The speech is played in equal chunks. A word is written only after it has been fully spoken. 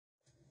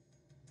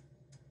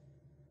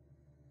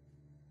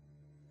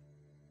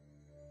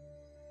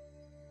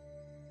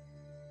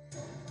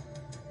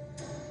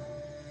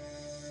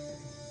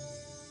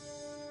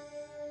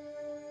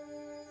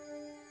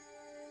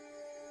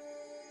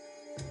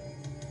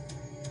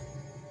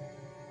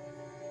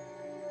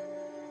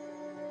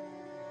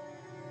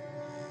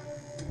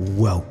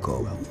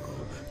Welcome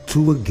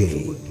to a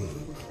game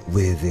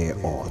where there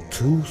are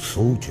 2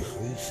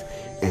 soldiers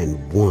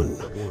and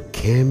 1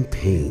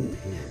 campaign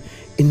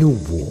in a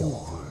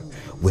war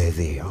where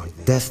they are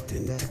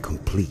destined to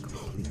complete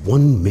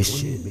 1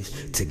 mission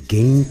to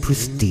gain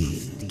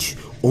prestige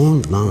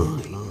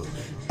online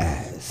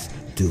as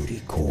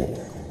duty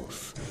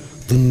calls.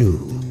 The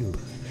Noob,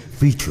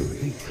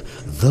 featuring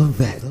the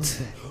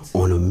Vet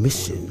on a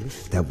mission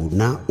that will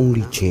not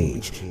only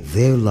change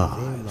their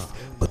lives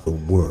but the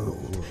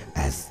world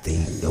as they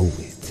know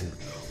it,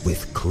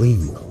 with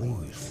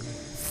claymores,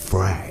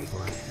 frag,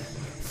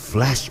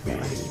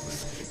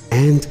 flashbangs,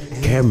 and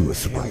camera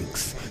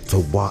spikes to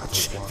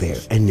watch their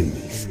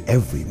enemies'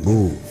 every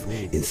move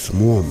in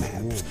small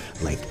maps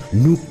like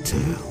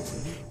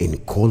Nuketown in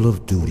Call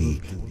of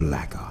Duty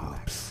Black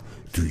Ops.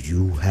 Do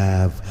you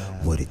have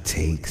what it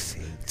takes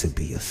to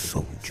be a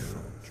soldier?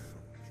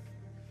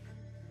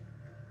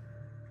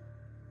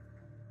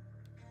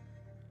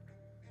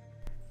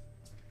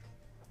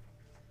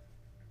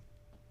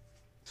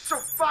 So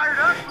fired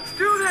up, let's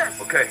do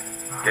this! Okay,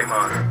 game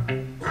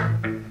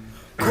on.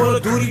 Call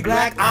of Duty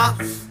Black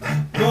Ops,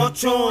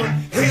 march on,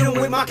 hit 'em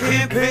with my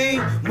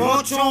campaign,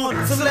 march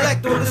on,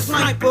 select on the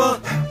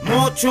sniper,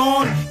 march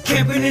on,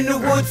 camping in the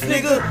woods,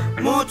 nigga,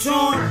 march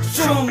on,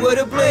 show 'em where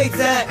the blades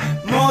at,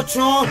 march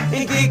on,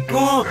 and get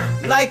gone,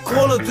 like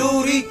Call of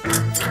Duty,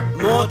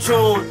 march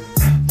on,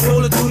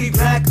 Call of Duty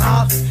Black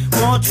Ops,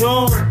 march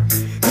on,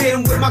 hit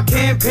 'em with my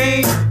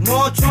campaign,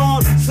 march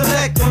on,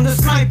 select on the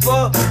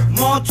sniper,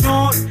 march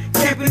on,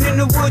 camping in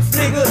the woods,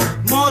 nigga,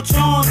 march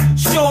on,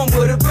 show 'em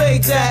where the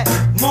blades at,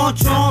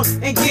 march on,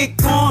 and get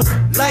gone,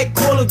 like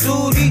Call of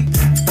Duty,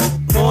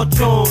 march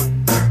on.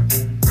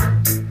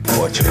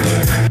 Watch it.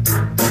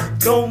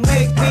 Don't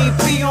make me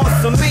be on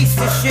some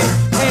Mason shit,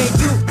 and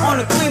you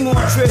on a Claymore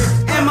trip,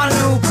 and my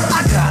noob,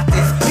 I got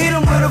this, hit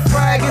 'em with a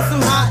frag and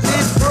some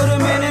hotness, put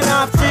 'em in an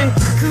option,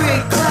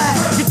 create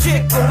class, your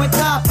chick going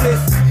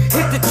topless.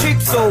 Hit the chick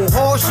so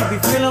hard, she be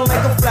feeling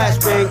like a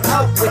flashbang.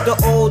 Out with the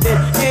old and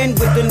in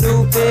with the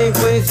new thing.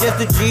 When it's just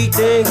a G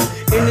thing.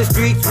 In the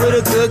streets with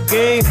a good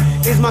game.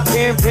 It's my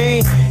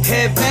campaign.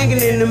 Head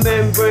banging in the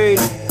membrane.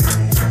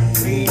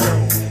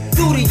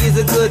 Duty is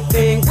a good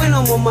thing. When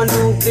I'm on my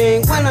new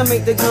thing. When I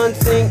make the gun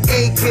sing.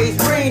 AKs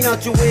rain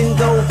out your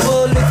window.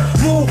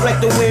 Bullets move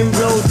like the wind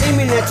blows.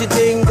 Aiming at your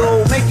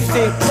dingo. Make you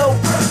stay close.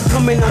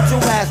 Coming out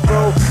your ass,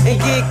 bro. And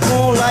get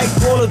gone like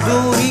Call of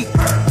Duty.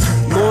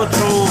 March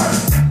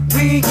on.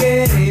 We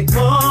get it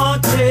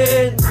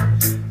marching,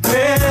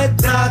 red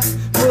dots,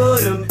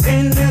 put 'em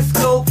in the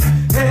scope,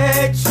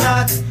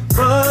 headshots,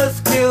 buzz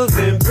kills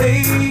and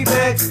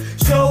playbacks,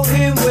 show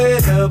him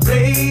where the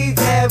blaze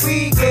at,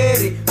 we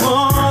get it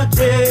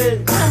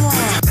marching,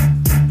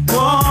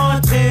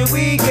 marching,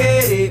 we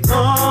get it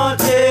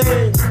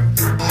marching,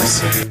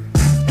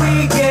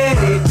 we get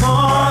it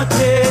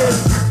marching,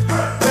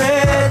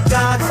 red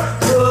dots,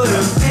 put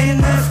 'em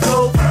in the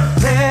scope,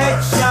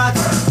 headshots,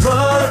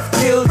 buzz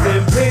kills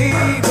and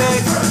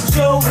playbacks,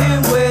 show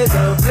him where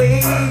the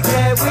blaze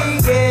at,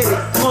 we get it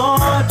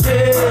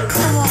marching,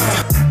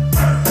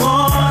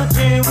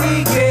 marching,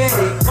 we get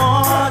it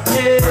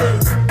marching.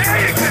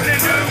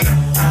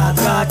 I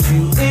got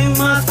you in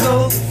my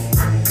scope,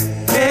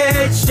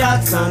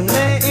 headshots I'm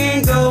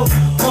letting go,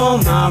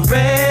 on my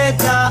red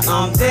dot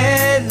I'm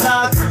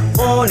deadlocked,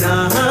 on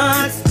a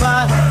hunt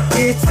spot,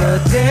 it's a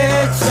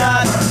dead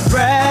shot,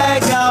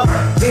 brag out,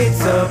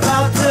 it's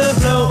about to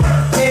blow,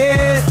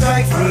 air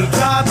strikes, we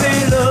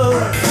dropping low.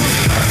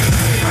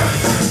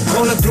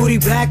 Call of Duty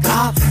Black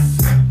Ops,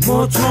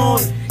 march on,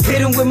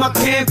 hit 'em with my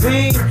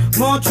campaign,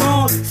 march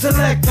on,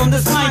 select on the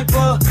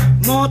sniper,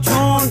 march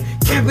on,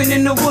 camping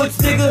in the woods,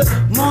 nigga,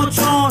 march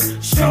on,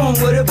 show 'em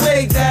where the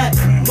blades at,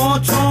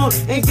 march on,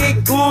 and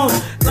get gone,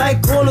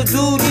 like Call of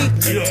Duty,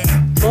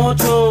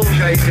 march on.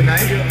 Guys,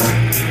 tonight?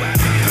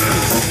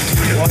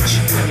 Watch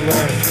and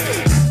learn.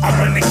 I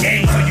run the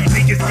game, so you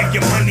niggas give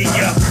your money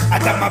up. I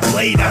got my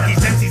blade out, these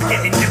MCs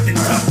getting nipped and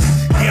tough.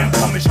 Yeah, I'm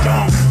coming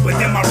strong, but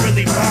them I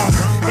really wrong.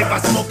 If I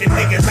smoke a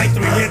nigga like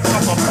 3 hits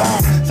off a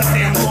bomb, some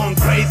say I'm going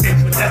crazy,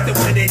 but that's the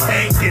way they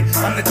thinking.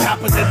 I'm the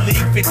top of the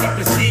league, 50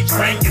 prestige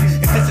ranking.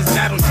 If this is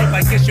battleship,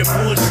 I guess your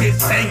bullshit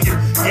sinking.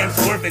 Yeah, I'm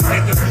swerving,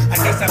 nigga. I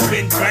guess I've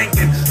been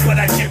drinking, but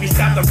I can't be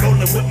stopped. I'm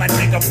rolling with my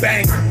nigga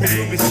Bang. The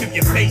Rubies shoot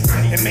your face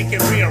and make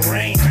it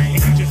rearrange.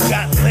 If you just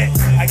got lit,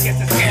 I guess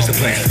it's Here's the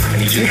plan. I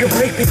need you to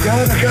break the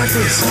gun, I got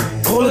this.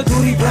 Call of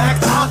Duty Black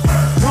Ops,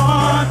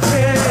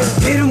 marching,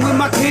 hit 'em with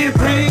my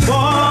campaign,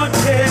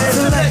 marching,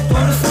 select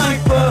on the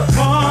sniper,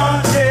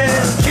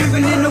 marching,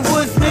 camping in the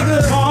woods,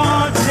 nigga,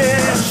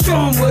 marching,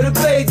 show 'em where the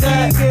blades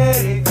at, get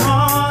it,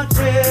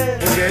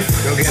 marching. Okay,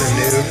 go get him,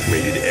 dude.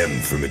 Rated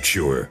M for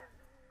mature.